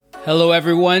Hello,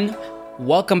 everyone.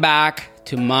 Welcome back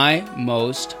to My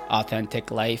Most Authentic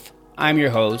Life. I'm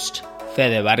your host,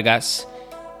 Fede Vargas.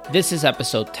 This is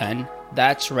episode 10.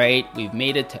 That's right, we've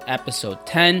made it to episode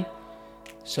 10.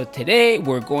 So today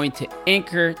we're going to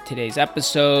anchor today's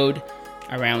episode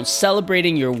around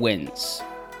celebrating your wins.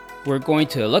 We're going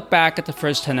to look back at the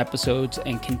first 10 episodes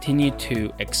and continue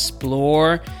to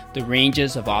explore the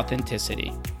ranges of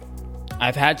authenticity.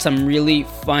 I've had some really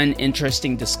fun,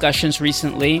 interesting discussions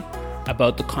recently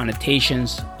about the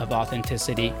connotations of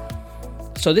authenticity.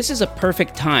 So this is a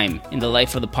perfect time in the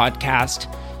life of the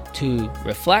podcast to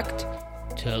reflect,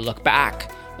 to look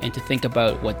back, and to think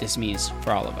about what this means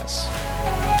for all of us.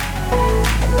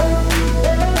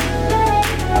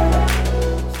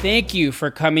 Thank you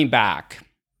for coming back.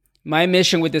 My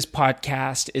mission with this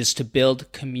podcast is to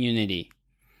build community.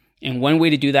 And one way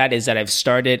to do that is that I've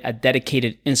started a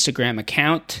dedicated Instagram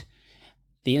account.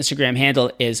 The Instagram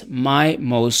handle is My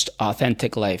Most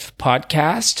Authentic Life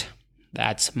Podcast.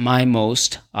 That's My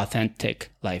Most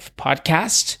Authentic Life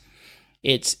Podcast.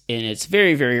 It's in its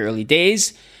very, very early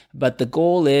days, but the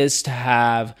goal is to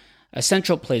have a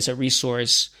central place, a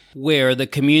resource where the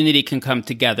community can come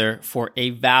together for a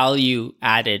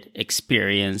value-added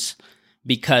experience,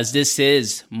 because this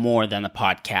is more than a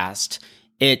podcast.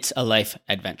 It's a life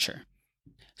adventure.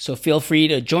 So feel free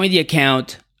to join the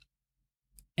account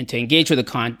and to engage with the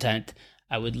content.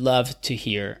 I would love to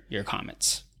hear your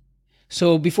comments.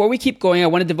 So before we keep going, I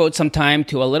want to devote some time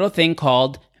to a little thing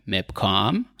called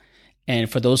MIPCOM. And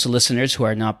for those listeners who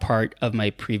are not part of my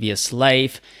previous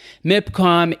life,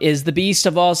 MIPCOM is the beast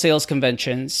of all sales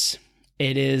conventions.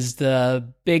 It is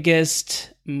the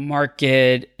biggest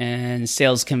market and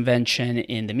sales convention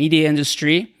in the media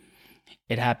industry.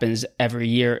 It happens every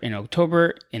year in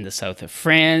October in the south of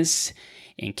France,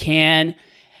 in Cannes,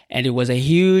 and it was a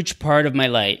huge part of my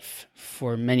life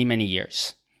for many, many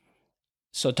years.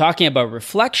 So talking about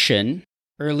reflection,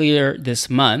 earlier this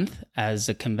month, as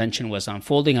the convention was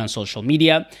unfolding on social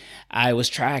media, I was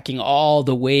tracking all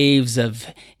the waves of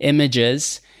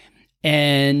images,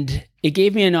 and it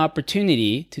gave me an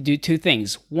opportunity to do two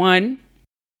things. One,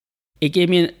 it gave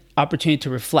me an opportunity to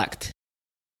reflect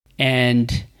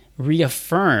and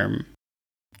reaffirm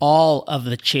all of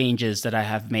the changes that I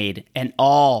have made and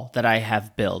all that I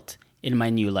have built in my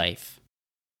new life.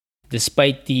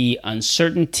 Despite the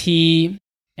uncertainty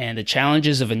and the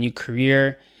challenges of a new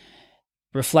career,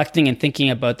 reflecting and thinking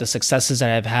about the successes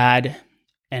that I've had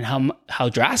and how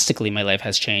drastically my life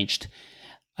has changed,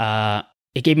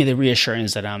 it gave me the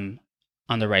reassurance that I'm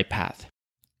on the right path.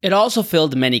 It also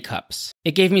filled many cups.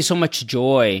 It gave me so much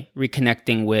joy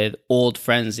reconnecting with old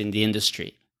friends in the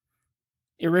industry.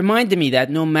 It reminded me that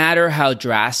no matter how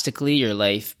drastically your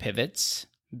life pivots,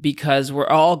 because we're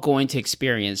all going to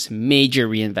experience major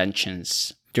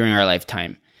reinventions during our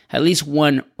lifetime, at least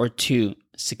one or two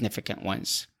significant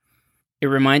ones. It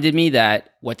reminded me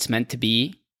that what's meant to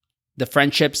be, the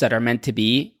friendships that are meant to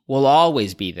be, will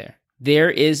always be there. There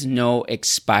is no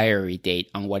expiry date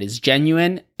on what is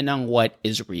genuine and on what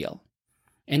is real.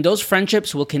 And those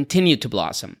friendships will continue to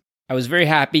blossom. I was very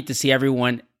happy to see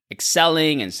everyone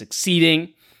excelling and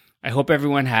succeeding. I hope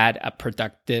everyone had a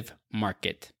productive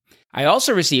market. I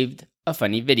also received a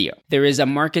funny video. There is a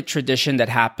market tradition that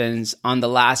happens on the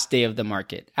last day of the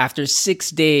market. After 6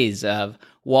 days of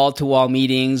wall-to-wall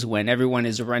meetings when everyone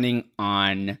is running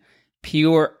on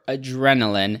pure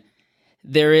adrenaline,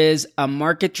 there is a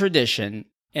market tradition,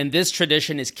 and this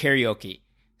tradition is karaoke.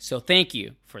 So thank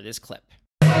you for this clip.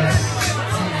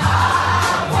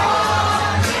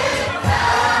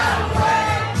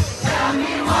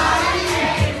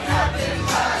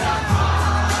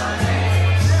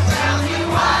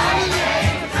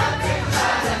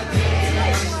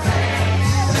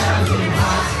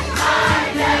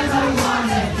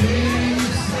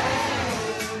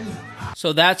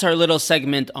 So that's our little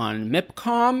segment on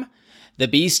MIPCOM, the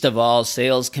beast of all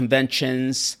sales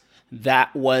conventions.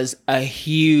 That was a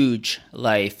huge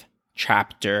life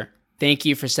chapter. Thank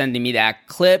you for sending me that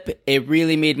clip. It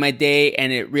really made my day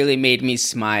and it really made me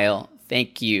smile.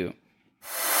 Thank you.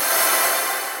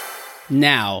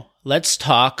 Now, let's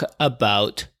talk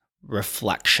about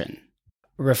reflection.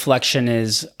 Reflection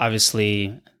is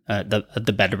obviously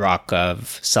the bedrock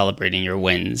of celebrating your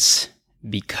wins,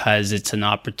 because it's an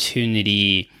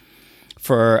opportunity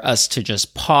for us to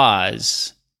just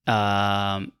pause.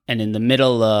 And in the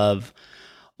middle of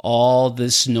all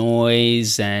this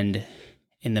noise and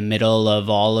in the middle of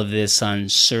all of this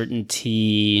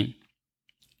uncertainty,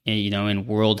 in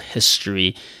world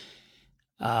history,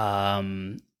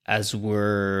 as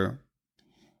we're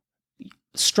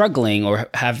struggling or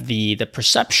have the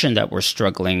perception that we're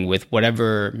struggling with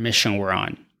whatever mission we're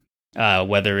on.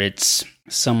 whether it's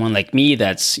someone like me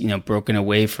that's, broken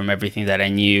away from everything that I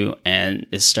knew and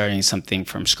is starting something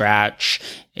from scratch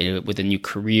with a new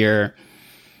career,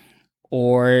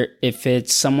 or if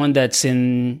it's someone that's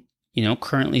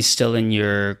currently still in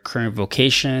your current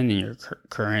vocation, in your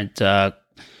current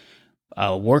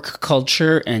work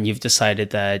culture, and you've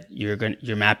decided that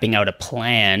you're mapping out a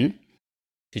plan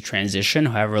to transition,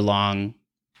 however long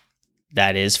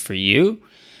that is for you.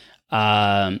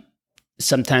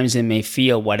 Sometimes it may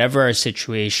feel, whatever our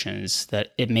situations,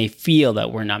 that it may feel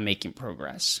that we're not making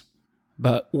progress.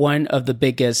 But one of the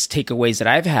biggest takeaways that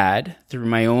I've had through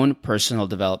my own personal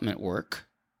development work,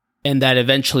 and that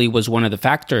eventually was one of the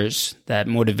factors that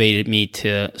motivated me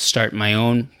to start my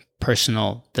own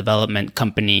personal development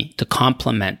company to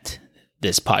complement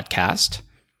this podcast,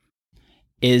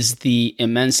 is the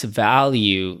immense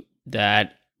value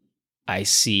that I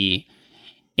see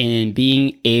in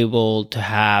being able to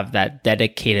have that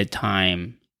dedicated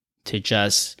time to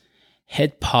just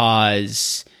hit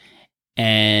pause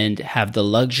and have the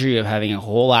luxury of having a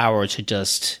whole hour to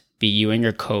just be you and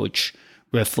your coach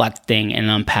reflecting and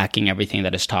unpacking everything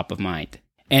that is top of mind.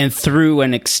 And through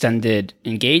an extended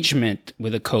engagement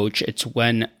with a coach, it's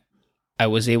when I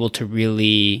was able to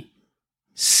really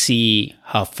see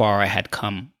how far I had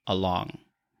come along.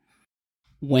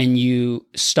 When you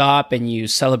stop and you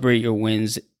celebrate your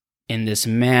wins in this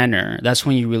manner, that's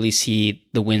when you really see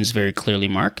the wins very clearly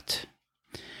marked.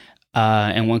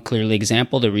 And one clearly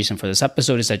example, the reason for this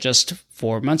episode is that just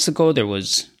 4 months ago, there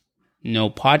was no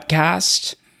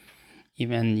podcast.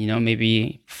 Even,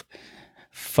 maybe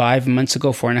 5 months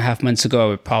ago, 4.5 months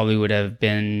ago, I probably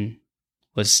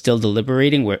was still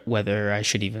deliberating whether I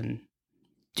should even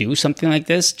do something like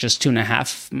this. Just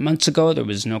 2.5 months ago, there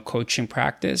was no coaching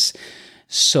practice.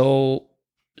 So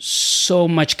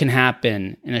much can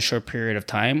happen in a short period of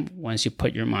time once you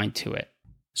put your mind to it.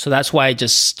 So that's why I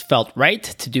just felt right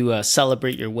to do a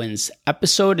Celebrate Your Wins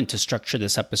episode and to structure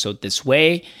this episode this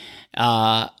way,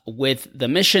 with the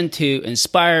mission to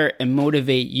inspire and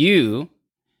motivate you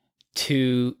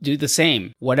to do the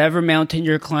same. Whatever mountain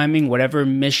you're climbing, whatever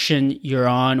mission you're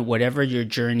on, whatever your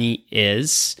journey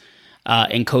is.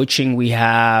 In coaching, we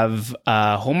have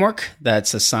homework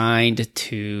that's assigned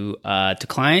to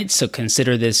clients. So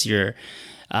consider this your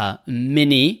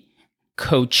mini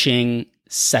coaching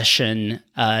session,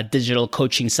 digital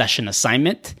coaching session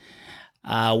assignment.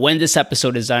 When this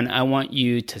episode is done, I want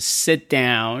you to sit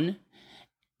down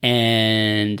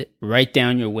and write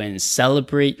down your wins,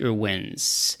 celebrate your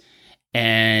wins,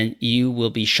 and you will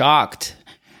be shocked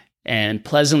and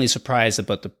pleasantly surprised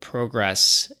about the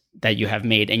progress that you have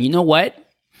made. And you know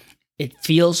what? It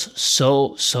feels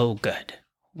so good.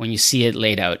 When you see it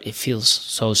laid out, it feels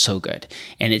so good.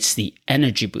 And it's the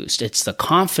energy boost. It's the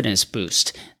confidence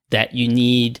boost that you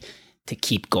need to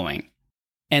keep going.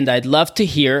 And I'd love to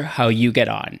hear how you get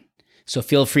on. So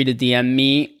feel free to DM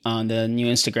me on the new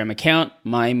Instagram account,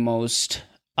 My Most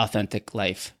Authentic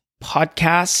Life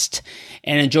Podcast,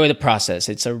 and enjoy the process.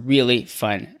 It's a really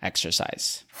fun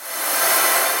exercise.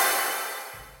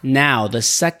 Now, the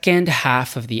second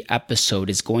half of the episode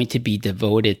is going to be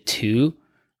devoted to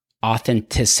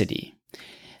authenticity.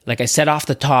 Like I said off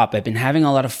the top, I've been having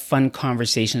a lot of fun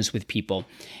conversations with people.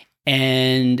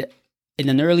 And in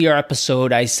an earlier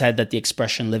episode, I said that the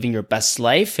expression living your best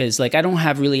life is like, I don't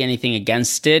have really anything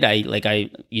against it.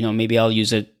 Maybe I'll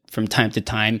use it from time to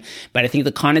time, but I think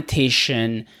the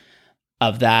connotation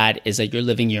of that is that you're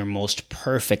living your most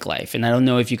perfect life. And I don't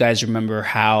know if you guys remember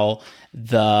how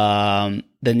the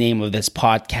name of this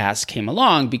podcast came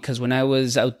along, because when I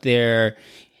was out there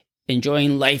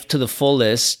enjoying life to the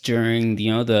fullest during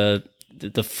the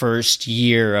first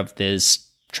year of this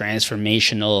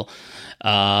transformational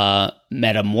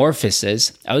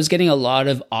metamorphosis, I was getting a lot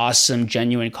of awesome,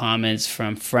 genuine comments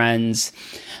from friends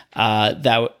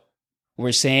that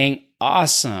were saying,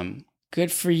 awesome,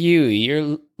 good for you,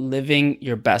 you're living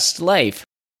your best life.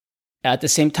 At the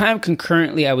same time,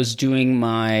 concurrently, I was doing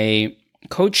my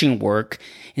coaching work,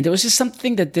 and there was just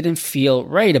something that didn't feel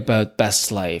right about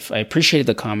best life. I appreciated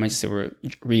the comments. They were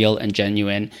real and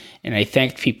genuine, and I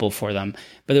thanked people for them.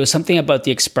 But there was something about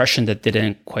the expression that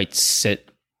didn't quite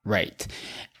sit right.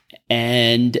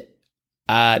 And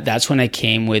that's when I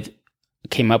came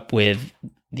up with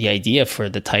the idea for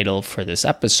the title for this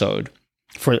episode,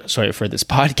 for this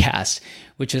podcast,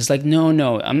 which is like,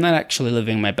 no, I'm not actually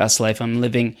living my best life. I'm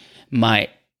living my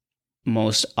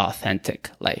most authentic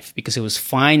life, because it was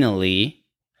finally,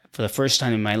 for the first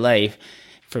time in my life,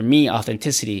 for me,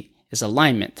 authenticity is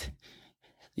alignment.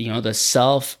 The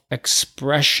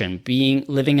self-expression,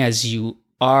 living as you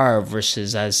are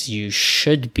versus as you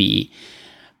should be.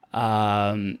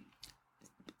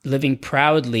 living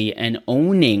proudly and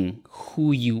owning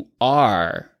who you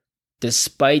are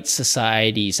despite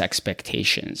society's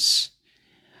expectations,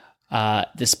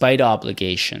 despite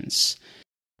obligations.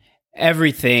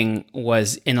 Everything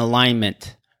was in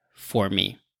alignment for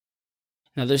me.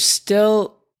 Now, there's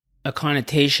still a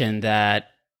connotation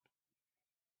that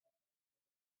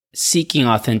seeking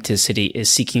authenticity is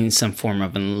seeking some form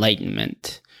of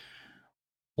enlightenment,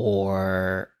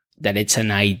 or that it's an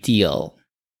ideal.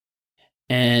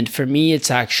 And for me,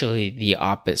 it's actually the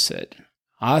opposite.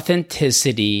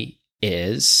 Authenticity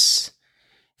is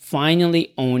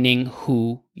finally owning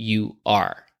who you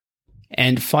are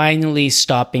and finally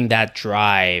stopping that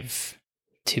drive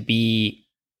to be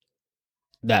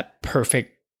that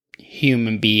perfect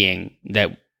human being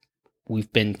that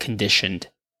we've been conditioned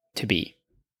to be.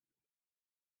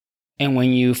 And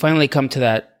when you finally come to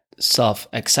that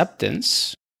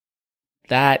self-acceptance,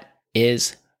 that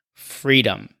is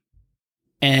freedom.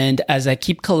 And as I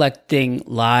keep collecting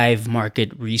live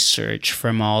market research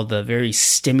from all the very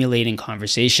stimulating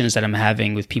conversations that I'm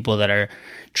having with people that are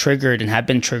triggered and have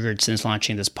been triggered since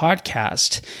launching this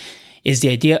podcast, is the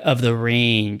idea of the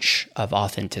range of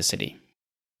authenticity.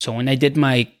 So when I did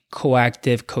my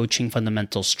coactive coaching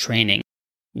fundamentals training,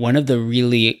 one of the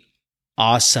really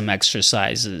awesome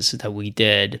exercises that we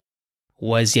did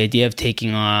was the idea of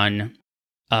taking on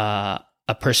a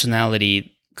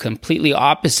personality completely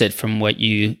opposite from what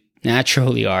you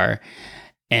naturally are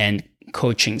and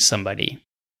coaching somebody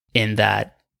in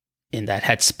that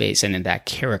headspace and in that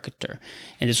character.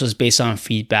 And this was based on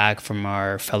feedback from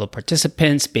our fellow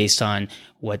participants, based on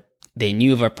what they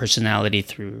knew of our personality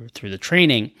through the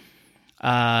training.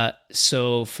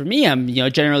 So for me, I'm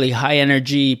generally high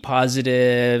energy,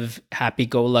 positive,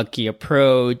 happy-go-lucky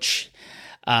approach,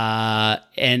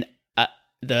 and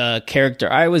the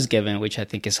character I was given, which I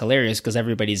think is hilarious because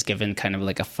everybody's given kind of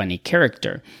like a funny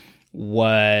character,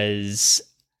 was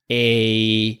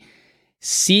a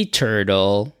sea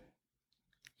turtle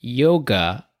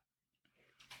yoga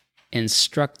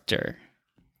instructor.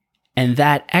 And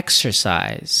that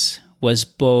exercise was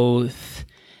both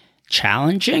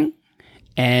challenging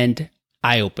and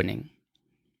eye-opening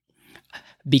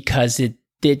because it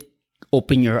did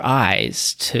open your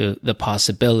eyes to the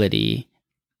possibility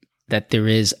that there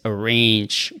is a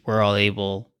range we're all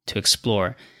able to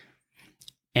explore.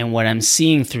 And what I'm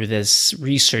seeing through this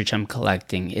research I'm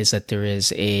collecting is that there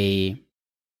is a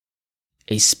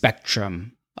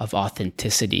spectrum of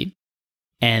authenticity,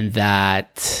 and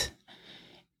that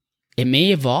it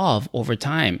may evolve over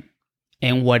time.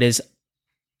 And what is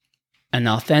an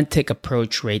authentic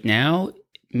approach right now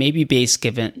may be based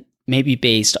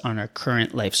on our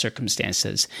current life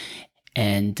circumstances.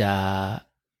 And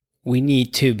we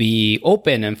need to be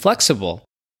open and flexible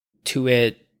to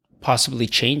it possibly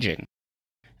changing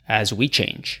as we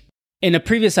change. In a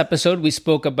previous episode, we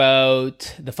spoke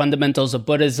about the fundamentals of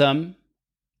Buddhism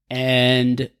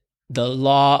and the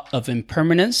law of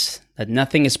impermanence, that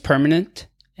nothing is permanent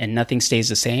and nothing stays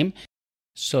the same.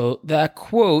 So that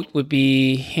quote would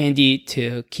be handy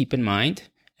to keep in mind.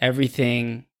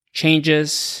 Everything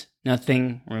changes,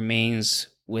 nothing remains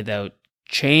without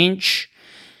change.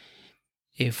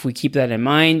 If we keep that in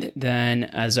mind, then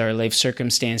as our life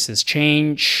circumstances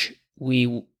change,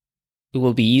 it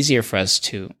will be easier for us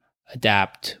to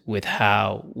adapt with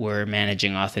how we're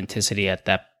managing authenticity at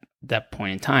that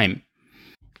point in time.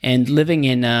 And living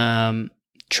in a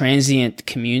transient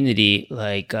community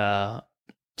like Playa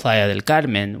del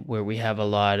Carmen, where we have a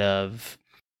lot of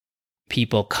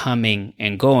people coming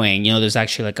and going, there's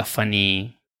actually like a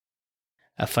funny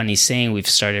saying we've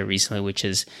started recently, which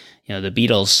is, the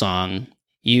Beatles song,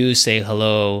 "You say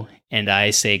hello and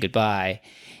I say goodbye."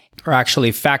 Or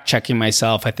actually fact checking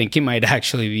myself, I think it might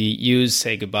actually be "You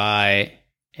say goodbye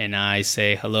and I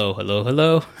say hello, hello,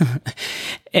 hello."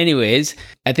 Anyways,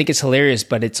 I think it's hilarious,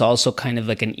 but it's also kind of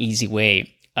like an easy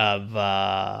way of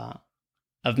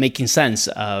making sense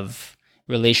of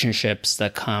relationships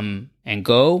that come and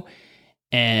go,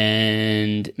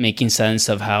 and making sense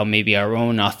of how maybe our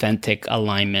own authentic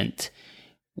alignment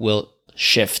will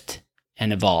shift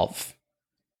and evolve.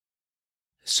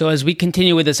 So as we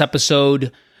continue with this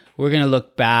episode, we're going to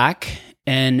look back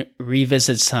and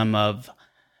revisit some of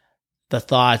the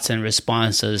thoughts and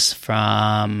responses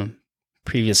from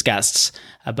previous guests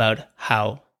about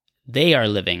how they are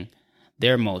living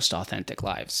their most authentic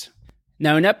lives.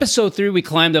 Now, in episode 3, we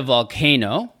climbed a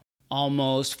volcano,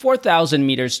 almost 4,000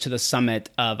 meters to the summit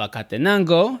of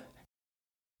Acatenango,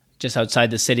 just outside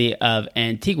the city of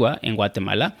Antigua in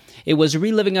Guatemala. It was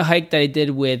reliving a hike that I did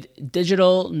with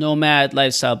digital nomad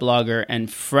lifestyle blogger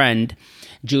and friend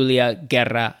Julia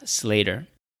Guerra Slater.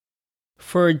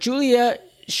 For Julia,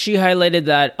 she highlighted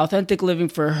that authentic living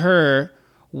for her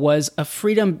was a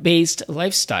freedom-based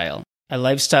lifestyle, a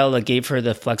lifestyle that gave her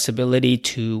the flexibility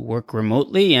to work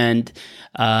remotely and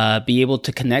be able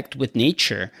to connect with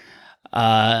nature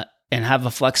and have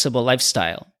a flexible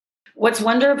lifestyle. What's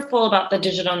wonderful about the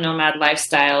digital nomad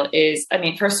lifestyle is, I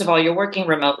mean, first of all, you're working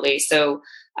remotely, so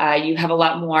you have a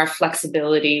lot more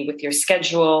flexibility with your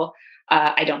schedule.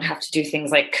 I don't have to do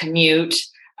things like commute.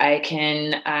 I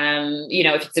can,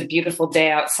 if it's a beautiful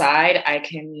day outside, I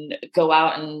can go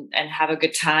out and have a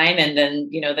good time. And then,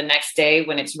 the next day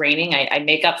when it's raining, I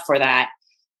make up for that.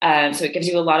 So it gives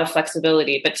you a lot of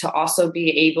flexibility, but to also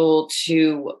be able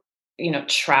to,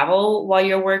 travel while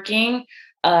you're working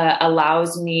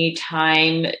allows me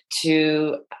time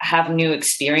to have new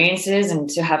experiences and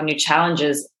to have new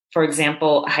challenges. For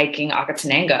example, hiking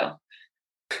Akatanango.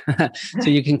 So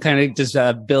you can kind of just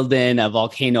build in a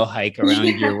volcano hike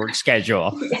around your work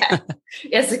schedule. Yeah.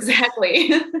 Yes,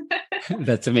 exactly.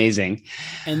 That's amazing.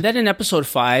 And then in episode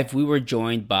 5, we were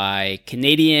joined by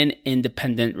Canadian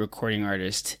independent recording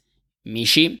artist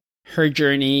Mishi. Her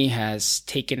journey has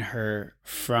taken her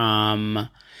from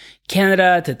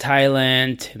Canada to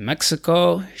Thailand to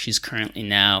Mexico. She's currently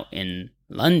now in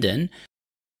London.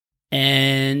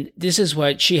 And this is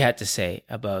what she had to say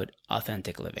about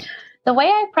authentic living. The way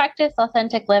I practice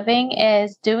authentic living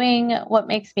is doing what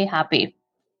makes me happy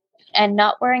and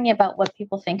not worrying about what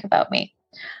people think about me.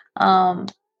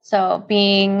 So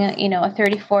being, a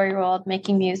 34-year-old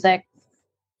making music,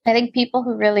 I think people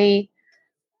who really,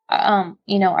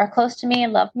 are close to me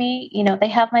and love me,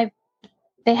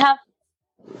 they have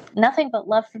nothing but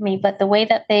love for me, but the way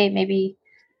that they maybe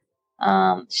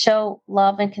show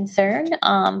love and concern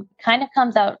kind of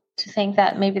comes out to think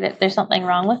that maybe that there's something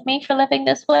wrong with me for living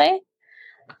this way.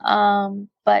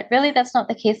 But really that's not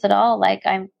the case at all. Like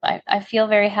I feel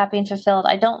very happy and fulfilled.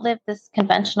 I don't live this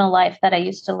conventional life that I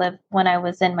used to live when I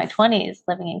was in my 20s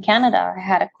living in Canada. I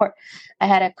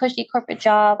had a cushy corporate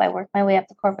job. I worked my way up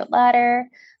the corporate ladder.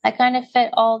 I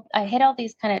hit all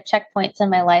these kind of checkpoints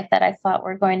in my life that I thought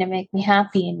were going to make me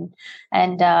happy.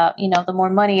 And the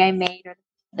more money I made or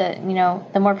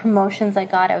the more promotions I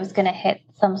got, I was going to hit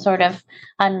some sort of,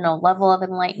 level of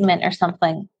enlightenment or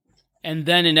something. And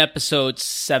then in episodes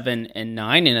 7 and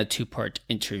 9, in a 2-part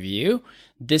interview,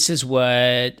 this is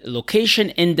what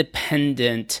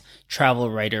location-independent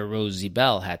travel writer Rosie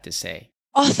Bell had to say.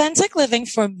 Authentic living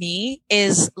for me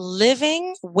is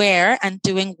living where and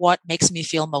doing what makes me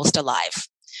feel most alive.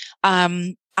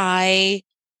 As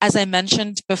I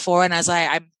mentioned before, and as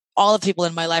I'm all of the people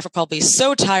in my life are probably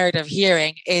so tired of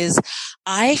hearing, is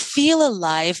I feel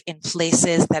alive in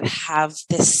places that have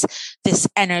this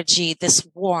energy, this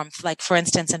warmth. Like, for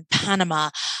instance, in Panama,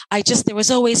 there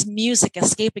was always music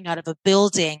escaping out of a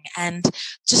building, and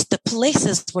just the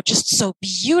places were just so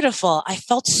beautiful. I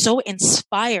felt so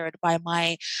inspired by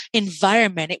my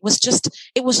environment. It was just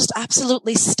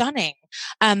absolutely stunning.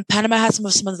 Panama has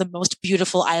some of the most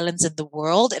beautiful islands in the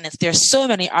world, and there's so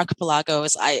many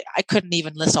archipelagos. I couldn't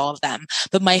even list all of them,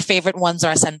 but my favorite ones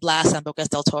are San Blas and Bocas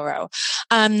del Toro.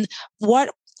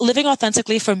 What living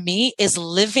authentically for me is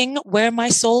living where my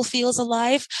soul feels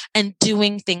alive and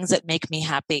doing things that make me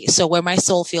happy. So where my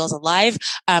soul feels alive,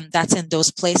 that's in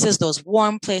those places, those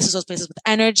warm places, those places with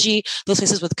energy, those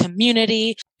places with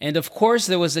community. And of course,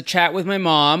 there was a chat with my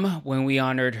mom when we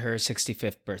honored her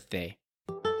 65th birthday.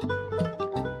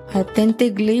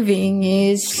 Authentic living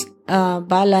is a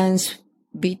balance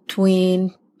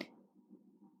between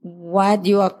what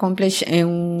you accomplish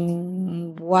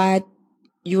and what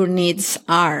your needs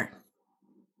are,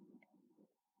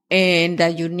 and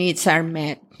that your needs are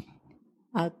met.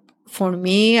 For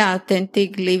me,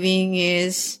 authentic living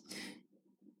is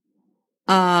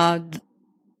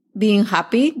being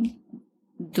happy,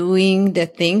 doing the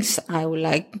things I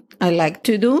like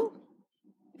to do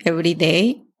every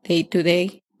day, day to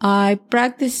day. I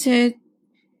practice it,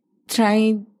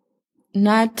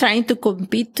 not trying to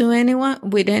compete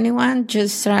with anyone,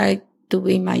 just try to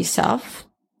be myself,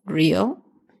 real,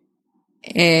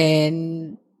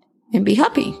 and be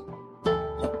happy.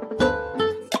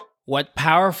 What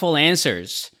powerful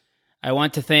answers. I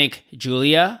want to thank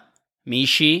Julia,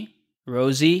 Mishi,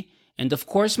 Rosie, and of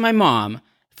course my mom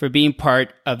for being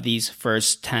part of these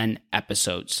first 10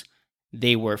 episodes.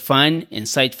 They were fun,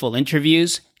 insightful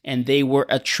interviews, and they were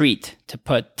a treat to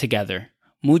put together.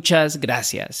 Muchas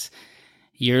gracias.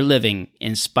 You're living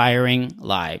inspiring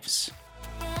lives.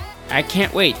 I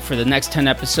can't wait for the next 10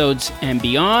 episodes and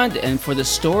beyond, and for the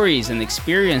stories and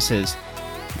experiences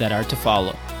that are to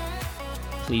follow.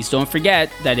 Please don't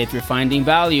forget that if you're finding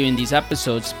value in these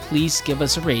episodes, please give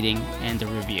us a rating and a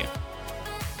review.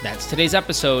 That's today's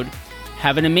episode.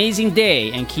 Have an amazing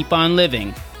day and keep on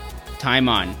living. Time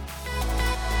on.